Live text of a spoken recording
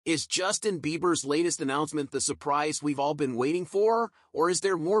Is Justin Bieber's latest announcement the surprise we've all been waiting for, or is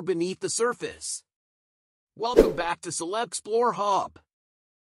there more beneath the surface? Welcome back to CelebXplore Hub.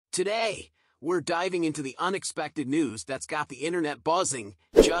 Today, we're diving into the unexpected news that's got the internet buzzing.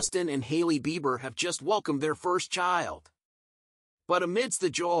 Justin and Hailey Bieber have just welcomed their first child. But amidst the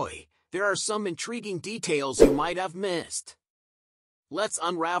joy, there are some intriguing details you might have missed. Let's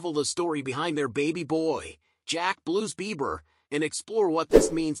unravel the story behind their baby boy, Blues Bieber, and explore what this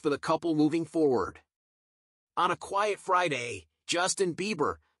means for the couple moving forward. On a quiet Friday, Justin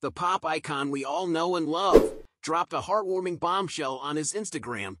Bieber, the pop icon we all know and love, dropped a heartwarming bombshell on his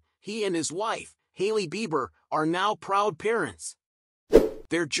Instagram. He and his wife, Hailey Bieber, are now proud parents.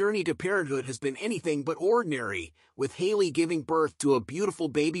 Their journey to parenthood has been anything but ordinary, with Hailey giving birth to a beautiful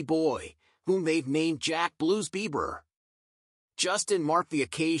baby boy, whom they've named Blues Bieber. Justin marked the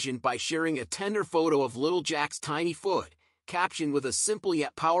occasion by sharing a tender photo of little Jack's tiny foot, captioned with a simple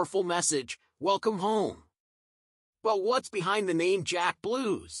yet powerful message, "Welcome home." But what's behind the name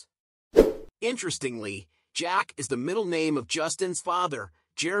Blues? Interestingly, Jack is the middle name of Justin's father,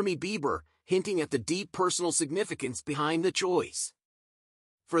 Jeremy Bieber, hinting at the deep personal significance behind the choice.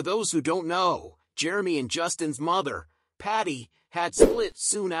 For those who don't know, Jeremy and Justin's mother, Patty, had split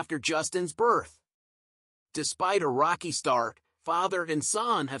soon after Justin's birth. Despite a rocky start, father and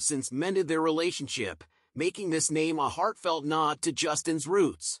son have since mended their relationship, making this name a heartfelt nod to Justin's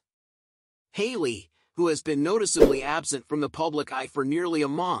roots. Hailey, who has been noticeably absent from the public eye for nearly a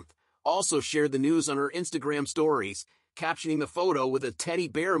month, also shared the news on her Instagram stories, captioning the photo with a teddy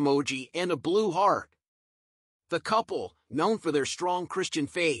bear emoji and a blue heart. The couple, known for their strong Christian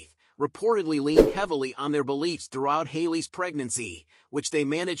faith, reportedly leaned heavily on their beliefs throughout Hailey's pregnancy, which they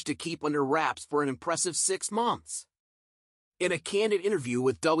managed to keep under wraps for an impressive 6 months. In a candid interview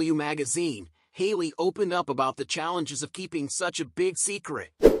with W Magazine, Hailey opened up about the challenges of keeping such a big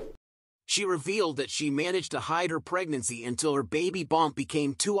secret. She revealed that she managed to hide her pregnancy until her baby bump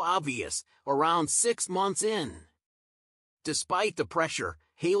became too obvious, around 6 months in. Despite the pressure,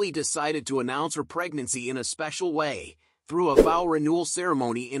 Hailey decided to announce her pregnancy in a special way, through a vow renewal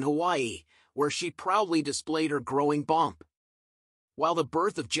ceremony in Hawaii, where she proudly displayed her growing bump. While the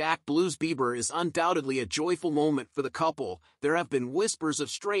birth of Blues Bieber is undoubtedly a joyful moment for the couple, there have been whispers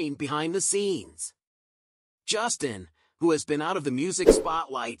of strain behind the scenes. Justin, who has been out of the music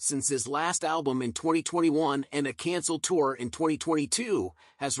spotlight since his last album in 2021 and a canceled tour in 2022,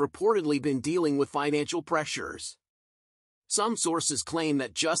 has reportedly been dealing with financial pressures. Some sources claim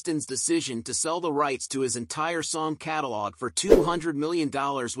that Justin's decision to sell the rights to his entire song catalog for $200 million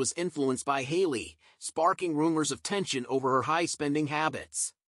was influenced by Hailey, sparking rumors of tension over her high-spending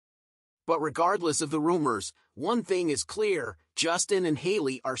habits. But regardless of the rumors, one thing is clear: Justin and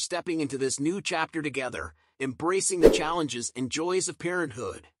Hailey are stepping into this new chapter together, embracing the challenges and joys of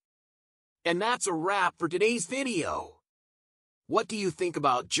parenthood. And that's a wrap for today's video. What do you think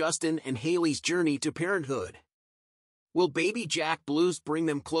about Justin and Hailey's journey to parenthood? Will baby Blues bring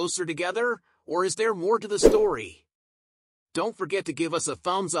them closer together, or is there more to the story? Don't forget to give us a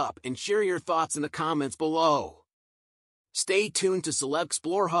thumbs up and share your thoughts in the comments below. Stay tuned to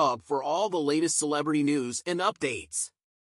CelebXplore Hub for all the latest celebrity news and updates.